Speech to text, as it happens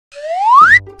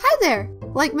Hi there!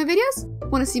 Like my videos?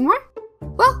 Want to see more?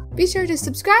 Well, be sure to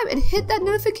subscribe and hit that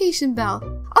notification bell.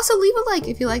 Also, leave a like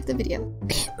if you like the video.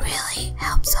 It really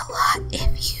helps a lot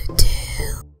if you do.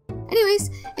 Anyways,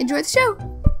 enjoy the show.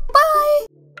 Bye!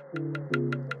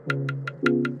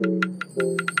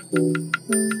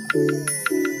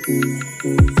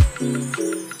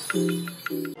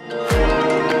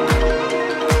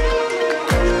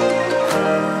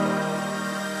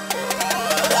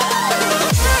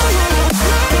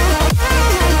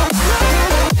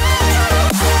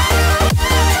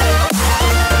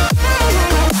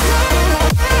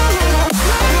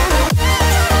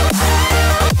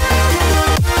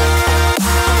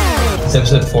 It's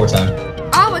episode 4 time.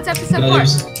 Oh, it's episode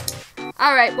 4.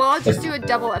 Alright, well, I'll just do a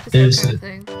double episode kind of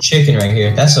thing. Chicken right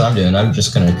here. That's what I'm doing. I'm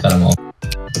just gonna cut them all.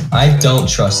 I don't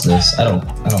trust this. I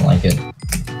don't like it.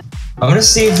 I'm gonna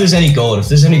see if there's any gold. If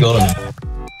there's any gold in it.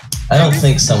 I don't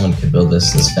think someone could build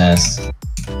this fast.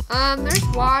 There's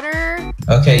water.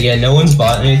 Okay, yeah, no one's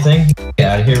bought anything. Get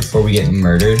out of here before we get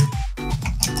murdered.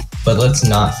 But let's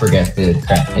not forget the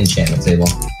enchantment table.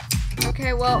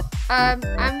 Okay, well, I'm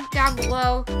down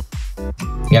below.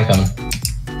 Yeah, I'm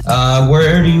coming.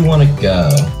 Where do you want to go?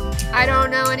 I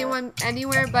don't know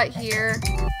anywhere but here.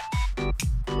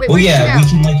 Wait, well, yeah, we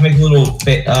can like make a little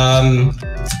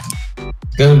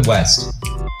go west.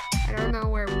 I don't know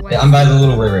where west. Yeah, I'm by the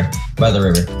little river. By the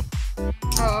river.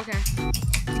 Oh, okay.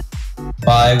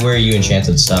 By where you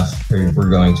enchanted stuff. We're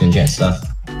going to enchant stuff.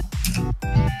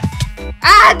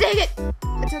 Ah, dang it!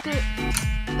 It's okay.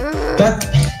 Got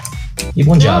you have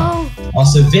one job.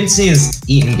 Also, Vincey is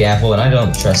eating Gapple, and I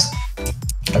don't trust.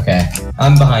 Okay,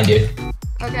 I'm behind you.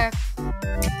 Okay.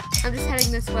 I'm just heading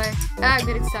this way. Ah, I'm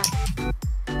getting stuck.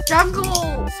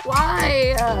 Jungles!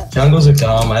 Why? Jungles are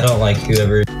dumb. I don't like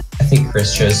whoever. I think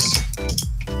Chris chose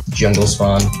jungle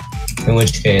spawn. In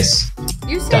which case,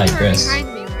 you said die, you were Chris.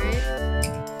 behind me, right?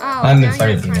 Oh, I'm in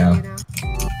front of you now.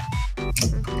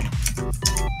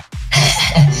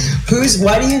 Okay.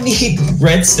 Why do you need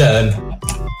redstone?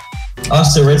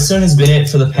 Also, redstone has been it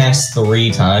for the past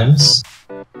 3 times.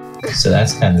 So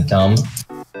that's kind of dumb.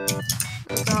 Oh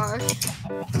gosh.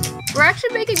 We're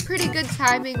actually making pretty good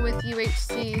timing with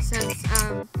UHC since,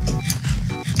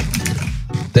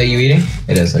 That you eating?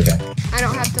 It is, okay. I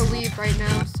don't have to leave right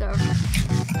now, so.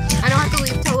 I don't have to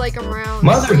leave till like around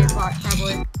 3 o'clock,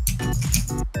 probably.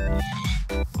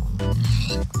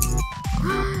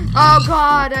 Oh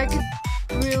god, I could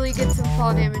really get some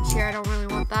fall damage here. I don't really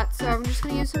want that, so I'm just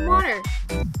gonna use some water.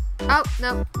 Oh,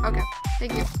 no. Okay.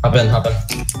 Thank you. Hop in.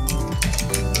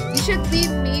 You should leave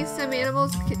me some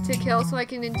animals to kill so I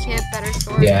can enchant better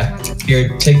swords. Yeah.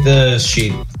 Here, take the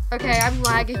sheep. Okay, I'm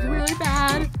lagging really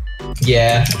bad.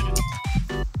 Yeah.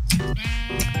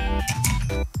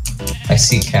 I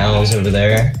see cows over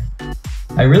there.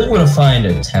 I really want to find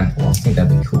a temple. I think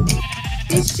that'd be cool.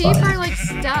 These sheep are like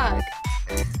stuck.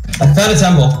 I found a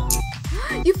temple.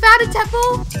 You found a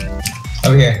temple?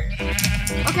 Over here.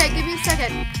 Okay, give me a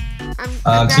second.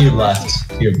 I'm to your left.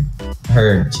 To your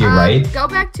right. Go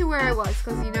back to where I was,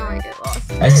 because you know I get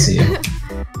lost. I see you.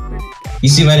 You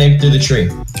see my name through the tree.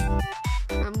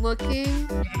 I'm looking.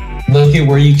 Look at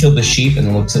where you killed the sheep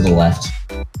and look to the left.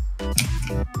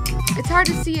 It's hard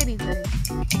to see anything.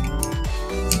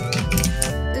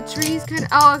 The trees kind of...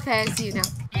 Oh, okay, I see you now.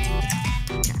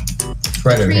 It's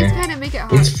right over here. The trees kind of make it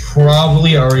hard. It's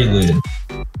probably already looted,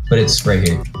 but it's right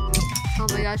here. Oh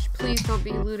my gosh, please don't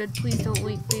be looted. Please don't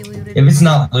be looted. If it's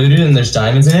not looted and there's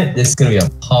diamonds in it, this is gonna be a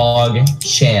pog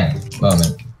champ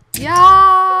moment.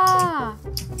 Yeah!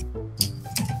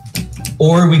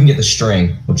 Or we can get the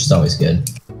string, which is always good.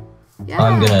 Yeah.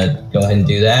 I'm gonna go ahead and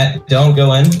do that. Don't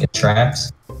go in, get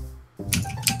trapped.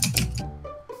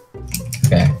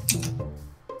 Okay.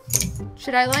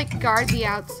 Should I like guard the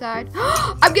outside?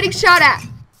 I'm getting shot at!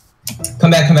 Come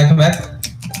back.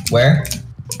 Where?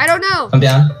 I don't know. Come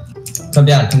down. I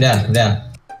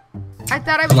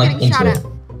thought I was getting shot at.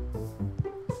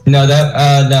 No,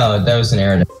 that was an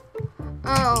arrow.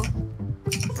 Oh.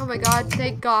 Oh my god,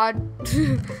 thank god.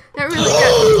 That really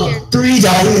got me scared. 3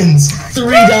 diamonds!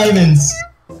 3 diamonds!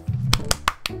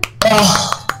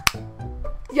 Oh.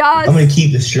 Yes! I'm gonna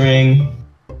keep the string.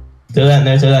 Throw that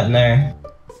in there.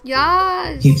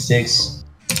 Yes! Keep sticks.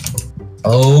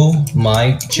 Oh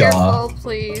my jaw. Careful,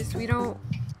 please. We don't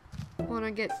want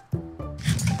to get...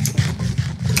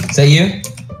 Is that you?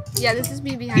 Yeah, this is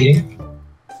me behind you.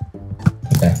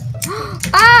 Okay.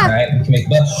 Ah! Alright, we can make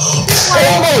that.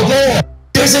 Oh my god!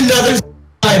 There's another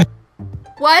 5!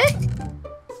 What?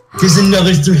 There's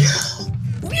another 3.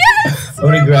 Yes! I'm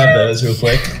gonna grab those real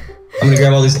quick. I'm gonna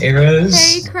grab all these arrows.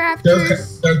 Hey,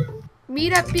 crafters.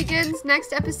 Meetup begins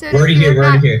next episode. We're already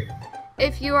here.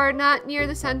 If you are not near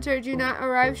the center, do not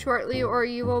arrive shortly, or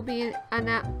you will be I'm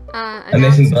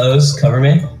making bows. Cover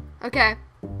me. Okay,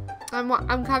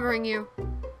 I'm covering you.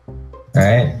 All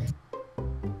right.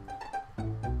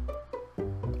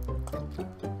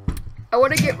 I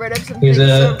want to get rid of some Here's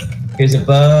things. Here's a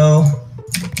bow.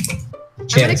 I'm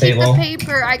Enchantment gonna keep table. the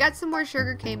paper. I got some more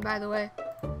sugar cane, by the way.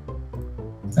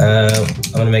 I'm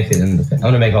gonna make it in the. I'm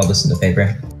gonna make all this into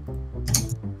paper.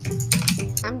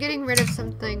 I'm getting rid of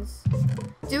some things.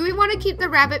 Do we want to keep the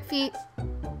rabbit feet?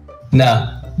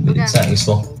 No, it's not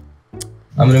useful.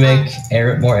 I'm gonna make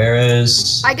more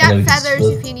arrows. I got feathers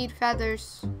if you need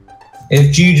feathers.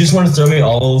 If you just want to throw me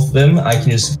all of them, I can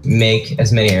just make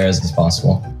as many arrows as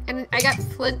possible. And I got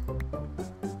flint.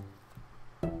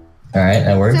 Alright,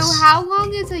 that works. So how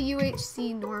long is a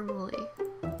UHC normally?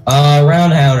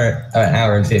 Around an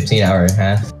hour and 15, hour and a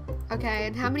half. Okay,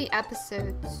 and how many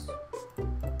episodes?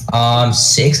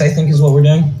 6 I think is what we're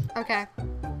doing. Okay.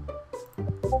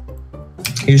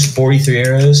 Here's 43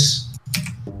 arrows.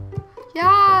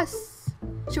 Yes!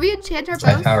 Should we enchant our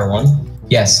bows? Power 1.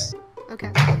 Yes.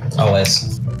 Okay.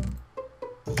 Always.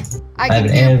 I can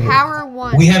do power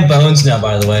 1. We have bones now,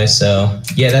 by the way, so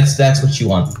yeah, that's what you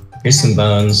want. Here's some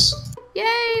bones.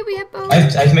 Yay, we have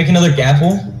bones. I can make another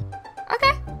gapple.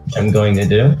 Okay. Which I'm going to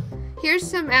do. Here's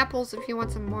some apples if you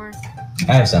want some more.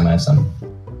 I have some.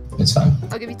 It's fine.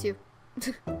 I'll give you 2.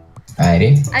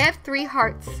 Alrighty. I have 3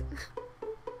 hearts.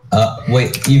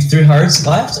 Wait, you have 3 hearts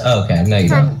left? Oh, okay, no you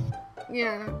don't.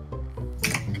 Yeah.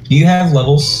 Do you have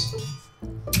levels?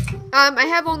 I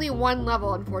have only 1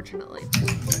 level, unfortunately.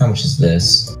 How much is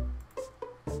this?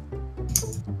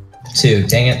 2,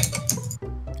 dang it.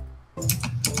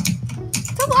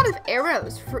 It's a lot of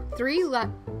arrows. For 3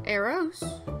 arrows?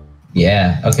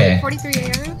 Yeah, okay. 43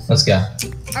 arrows? Let's go.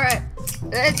 Alright,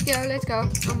 let's go.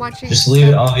 I'm watching. Just leave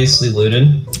it obviously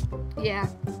looted. Yeah.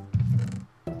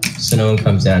 So no one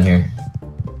comes down here.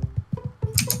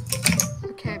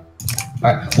 Okay.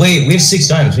 Alright, wait, we have 6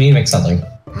 diamonds. We need to make something.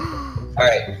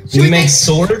 Alright, do we make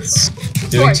swords?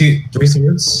 Do we 3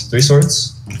 swords? 3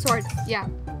 swords? Sword, yeah.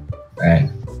 Alright.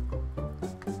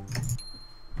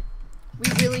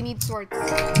 We really need swords. And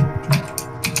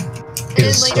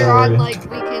then later on, like,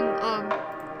 we can,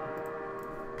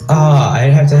 I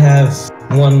have to have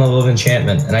 1 level of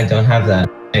enchantment, and I don't have that.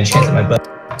 I enchanted my bow.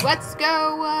 Let's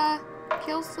go,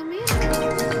 kill some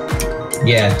animals.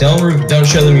 Yeah, don't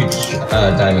show them your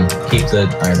diamond. Keep the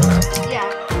iron one. Yeah.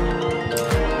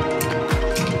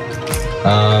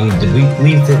 Did we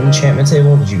leave the enchantment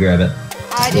table? Did you grab it?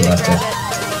 I didn't grab it.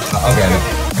 I'll grab it.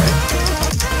 Right.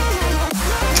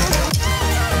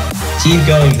 Keep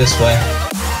going this way.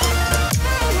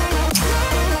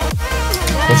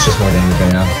 Which does more damage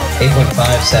right now?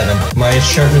 8.57. My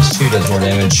sharpness 2 does more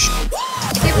damage.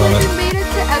 Can't believe we made it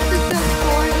to episode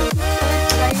 4. This is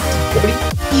so exciting. What do you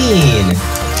mean?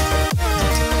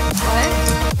 What?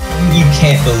 You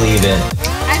can't believe it.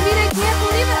 I mean, I can't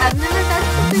believe it. I've never done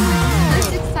something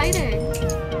this exciting.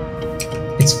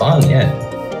 It's fun, yeah.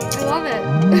 I love it.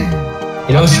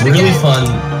 You know what's really fun?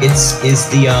 Is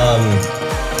the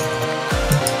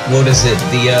what is it?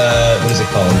 What is it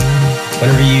called?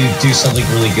 Whenever you do something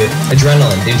really good,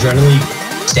 adrenaline. The adrenaline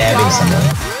stabbing someone.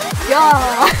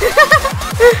 Yeah.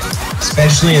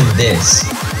 Especially in this.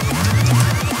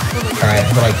 All right,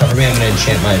 hold on, cover me. I'm gonna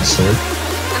enchant my sword.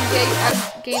 I'm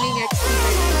gaining XP.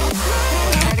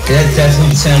 That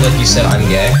definitely sounded like you said I'm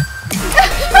gay.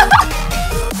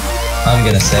 I'm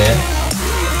gonna say it.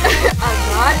 I'm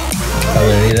not. I'm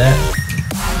gonna need that.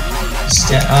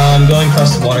 I'm going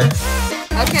across the water.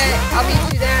 Okay, I'll meet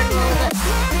you there in a little bit.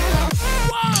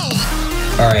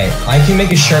 Alright, I can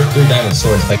make a sharp 3 diamond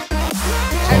sword if I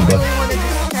really want to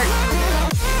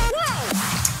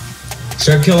just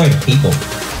start killing people.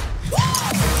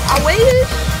 I'll wait.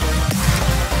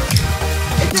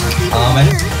 If there were people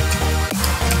here.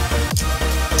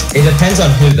 It depends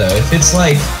on who though. If it's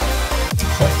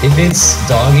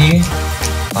Doggy,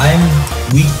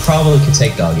 we probably could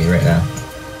take Doggy right now.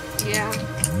 Yeah.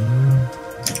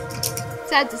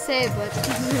 Sad to say, but.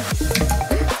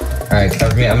 Alright,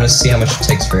 cover me. I'm gonna see how much it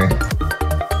takes for 2.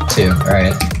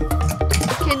 Alright.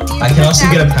 I can also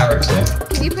get a power 2.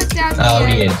 Can you put down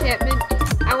the enchantment?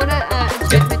 I wanna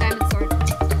enchant my diamond sword.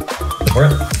 For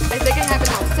it? I think I have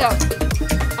enough. So,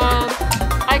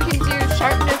 I can do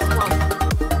sharpness 1.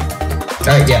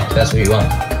 Alright, yeah, that's what you want.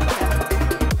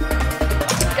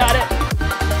 Got it.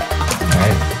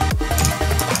 Alright.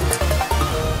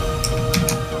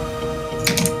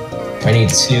 I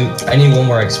need 1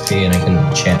 more XP and I can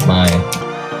enchant my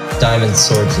diamond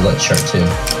sword to let sharp 2.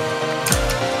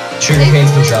 Sugar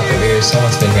cane's been dropped over here.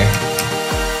 Someone's been here.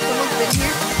 Someone's been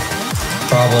here?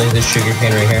 Probably the sugar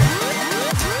cane right here.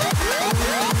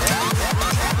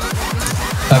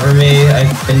 Cover me,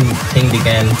 I've been pinged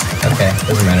again. Okay,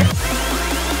 doesn't matter.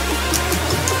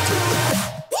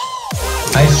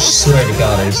 I swear to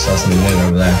God, I just saw something moving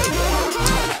over there.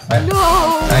 I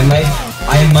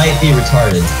might be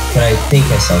retarded, but I think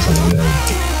I saw something move.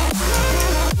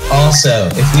 Also,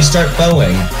 if we start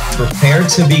bowing, prepare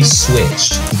to be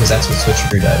switched, because that's what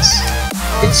switcheroo does.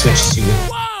 It switches you.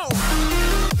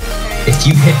 If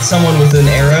you hit someone with an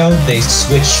arrow, they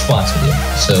switch spots with you.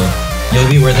 So you'll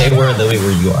be where they were, and they'll be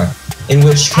where you are. In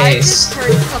which case, I just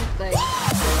heard something.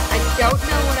 I don't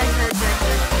know what I heard, but I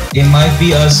heard. It might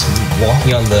be us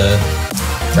walking on the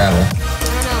gravel. I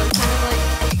don't know, it sounded like...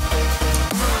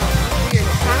 weird.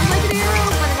 It sounded like an arrow,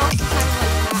 but it also sounded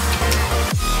like not an arrow.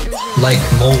 It was really Like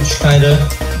mulch, kinda?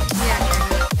 Yeah,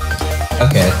 kinda.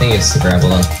 Okay, I think it's the gravel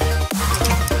then.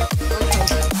 Okay.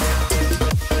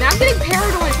 Now I'm getting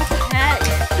paranoid, what the heck?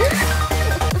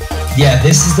 Yeah,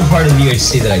 this is the part of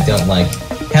UHC that I don't like.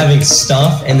 Having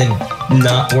stuff and then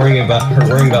not worrying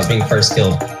about being first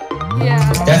killed.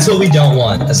 Yeah. That's what we don't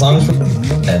want, as long as we're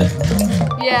dead.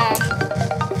 Yeah.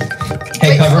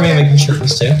 Hey, Wait, cover me so and make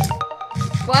sharpness 2.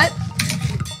 What?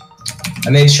 I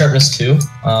made sharpness 2.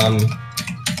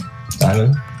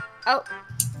 Diamond. Oh.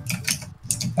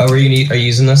 Oh, are you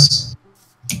using this?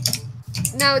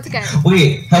 No, it's okay.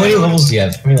 Wait, how many levels do you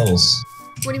have? How many levels?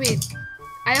 What do you mean?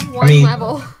 I have one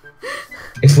level.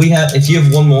 If you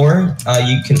have one more,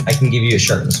 I can give you a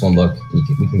sharpness 1 book.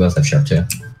 We can both have sharp 2.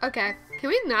 Okay. Can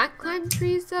we not climb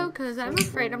trees though? Because I'm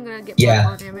afraid I'm gonna get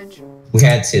more damage. We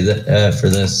had to for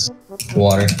this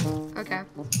water. Okay.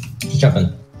 Just jump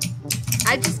in.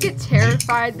 I just get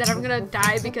terrified that I'm gonna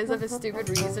die because of a stupid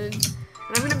reason.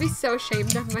 And I'm gonna be so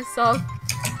ashamed of myself.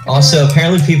 Also,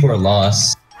 apparently people are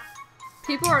lost.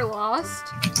 People are lost?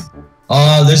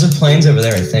 There's a plains over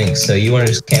there, I think. So you want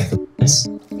to just camp the plains?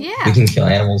 Yeah. We can kill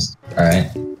animals.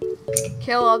 Alright.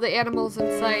 Kill all the animals in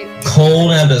sight. Cold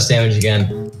now does damage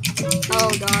again. Oh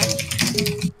gosh.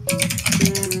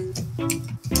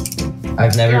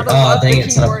 I've never. Yeah, Oh, dang it, the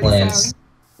it's not a keyboard plains.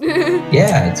 sound.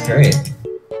 Yeah, it's great.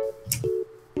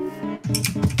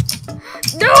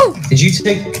 No! Did you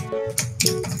take...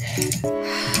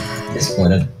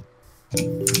 Disappointed.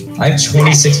 I have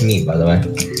 26 meat, by the way.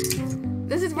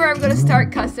 This is where I'm gonna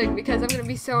start cussing because I'm gonna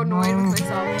be so annoyed with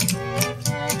myself.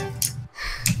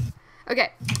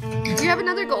 Okay. Do you have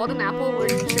another golden apple or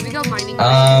should we go mining?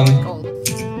 Gold?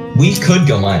 We could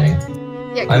go mining.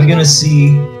 Yeah, I'm gonna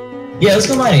see... Yeah, let's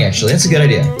go mining, actually. That's a good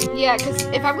idea. Yeah, because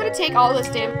if I'm gonna take all this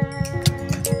damage...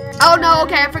 Oh no,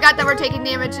 okay, I forgot that we're taking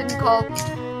damage in coal.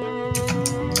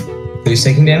 Who's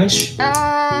taking damage?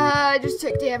 I just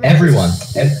took damage. Everyone.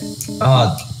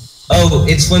 Oh,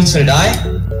 it's Flynn's gonna die?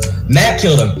 Matt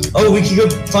killed him. Oh, we can go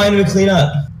find him and clean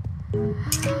up.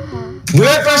 We're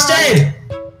at first aid!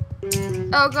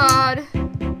 Oh god.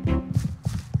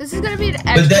 This is gonna be an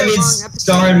extra But that long means episode.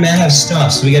 Star and Matt have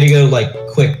stuff, so we gotta go, like,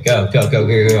 quick. Go. Go, go, go,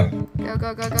 go,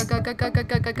 go, go, go, go, go,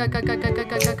 go, go, go, go, go,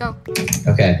 go, go, go.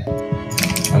 Okay.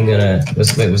 I'm gonna...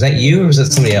 Wait, was that you or was that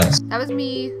somebody else? That was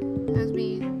me. That was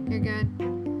me. You're good.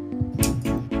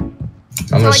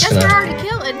 I'm So I just guess gonna... we're already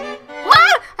killing.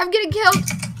 What? I'm getting killed.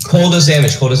 Cold does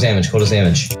damage, cold does damage, cold does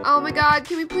damage. Oh my god,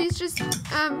 can we please just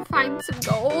find some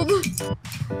gold?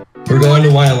 We're going to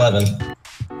Y11.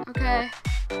 Okay.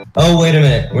 Oh, wait a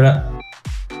minute. We're not...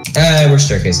 we're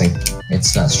staircasing.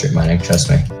 It's not strip mining, trust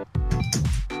me.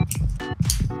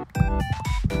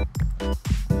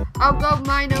 I'll go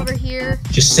mine over here.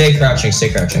 Just stay crouching, stay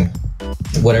crouching.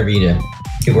 Whatever you do.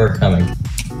 People are coming.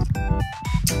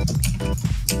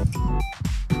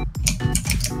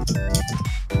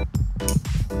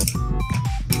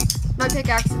 My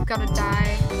pickaxe is gonna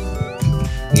die.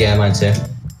 Yeah, mine too.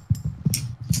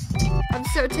 I'm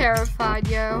so terrified,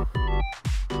 yo.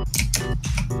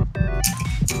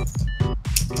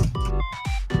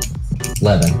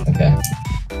 $11, okay.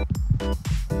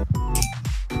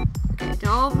 Okay,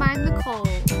 don't mind the coal.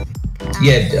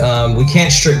 Okay. Yeah, we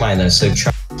can't strip mine though, so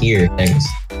try here things.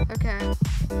 Okay.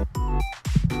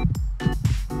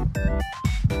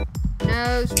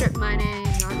 No strip mining.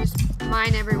 I'll just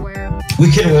mine everywhere.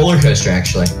 We can roller coaster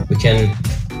actually. We can...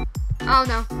 Oh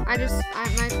no, my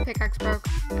pickaxe broke.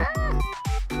 Ah.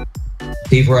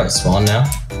 People are at spawn now,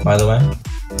 by the way.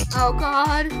 Oh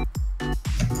god.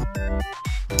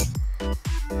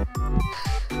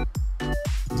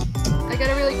 I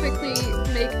gotta really quickly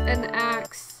make an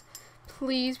axe.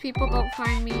 Please, people, don't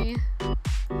find me.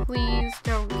 Please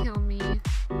don't kill me.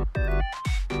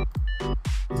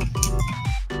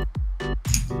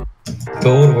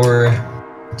 Gold or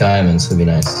diamonds would be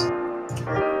nice.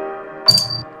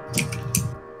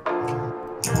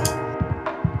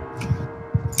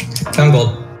 Found gold.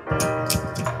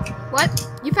 What?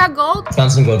 You found gold?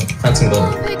 Found some gold. Found some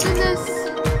gold. Oh my goodness.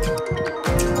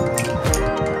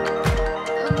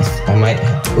 I might.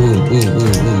 Ooh.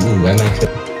 I might kill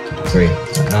 3.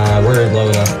 We're low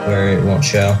enough where it won't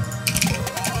show.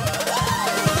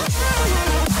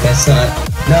 That's not.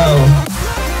 No.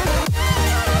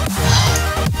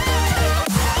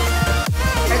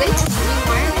 Are they teaming?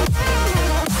 Why are they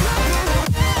teaming?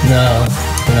 No,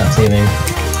 we're not teaming.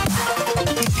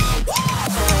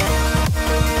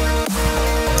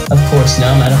 Of course,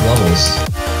 now I'm out of levels.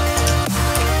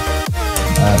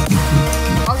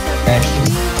 Also,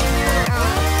 Actually.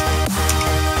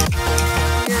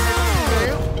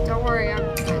 Don't worry,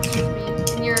 it's just me.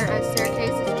 In your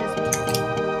staircase, it's just me.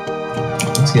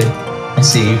 That's good. I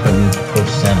see you putting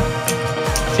torches down.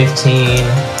 15.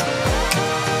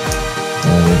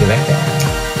 And we'll get back down.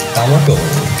 Found more gold.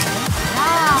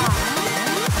 Ah!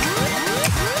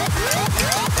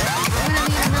 I'm gonna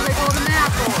need another golden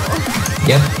apple.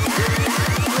 Yep.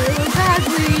 Really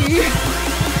badly.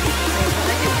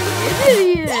 Like an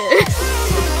idiot.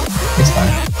 It's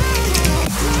fine.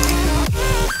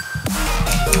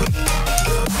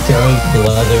 Throw the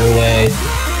leather away.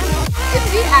 If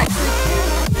we actually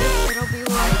it'll be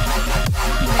like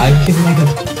I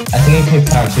think I can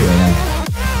power 2 right now.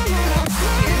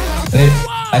 Wait,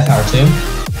 I power 2? you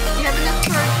have enough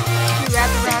to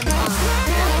wrap around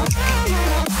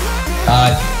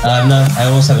No, I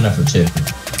almost have enough for 2.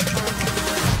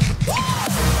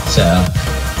 So,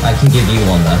 I can give you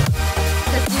one though.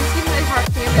 because you see my heart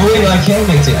damage. Oh wait, no, I can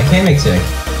make 2. I can make 2.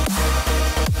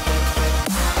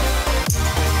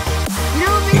 You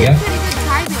know, You maybe go. pretty good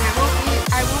timing.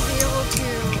 I won't be able to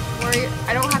worry. I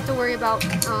don't have to worry about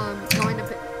going to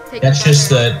take. That's just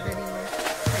the- anywhere.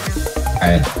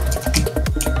 Alright.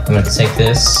 I'm gonna take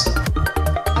this.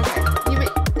 Okay.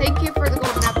 Thank you for the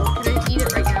golden apple. Can I eat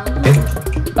it right now? Yep.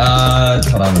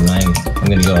 Hold on, I'm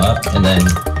gonna go up and then do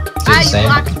the You same.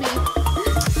 blocked me.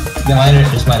 No, I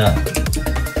don't, just mine up.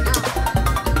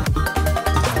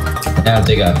 Now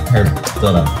dig up, or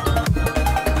build up.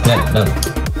 No,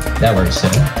 that works too.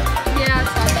 Yeah,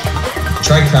 it's fine.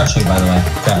 Try crouching, by the way.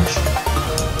 Crouch.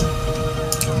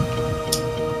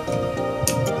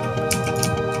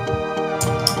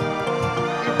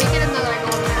 If we get another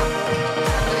golden apple, I'm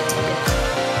gonna eat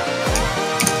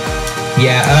it.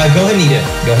 Yeah, go ahead and eat it.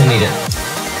 Go ahead and eat it.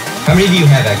 How many do you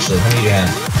have, actually? How many do you have?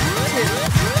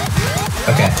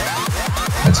 2. Okay.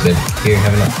 That's good. Here,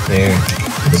 have enough. There.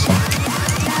 This one.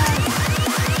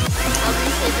 I'll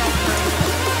resave that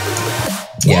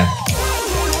for Yeah.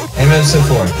 And episode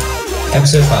 4.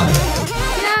 Episode 5.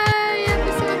 Yay!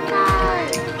 Episode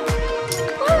 5!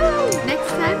 Woo! Next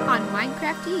time on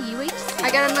Minecrafty UHC. I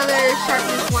got another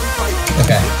sharpness 1 point.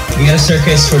 Okay. We got a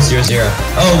staircase towards 0, 0.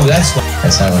 Oh, that's not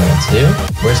what I meant to do.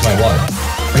 Where's my water?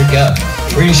 Where'd it go?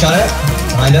 Where are you shot at?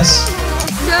 Behind us?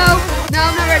 No,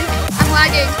 I'm not ready. I'm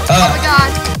lagging. Oh my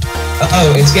god.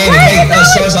 Oh, it's gaming. Where are Hey, you going?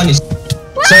 Stars on you.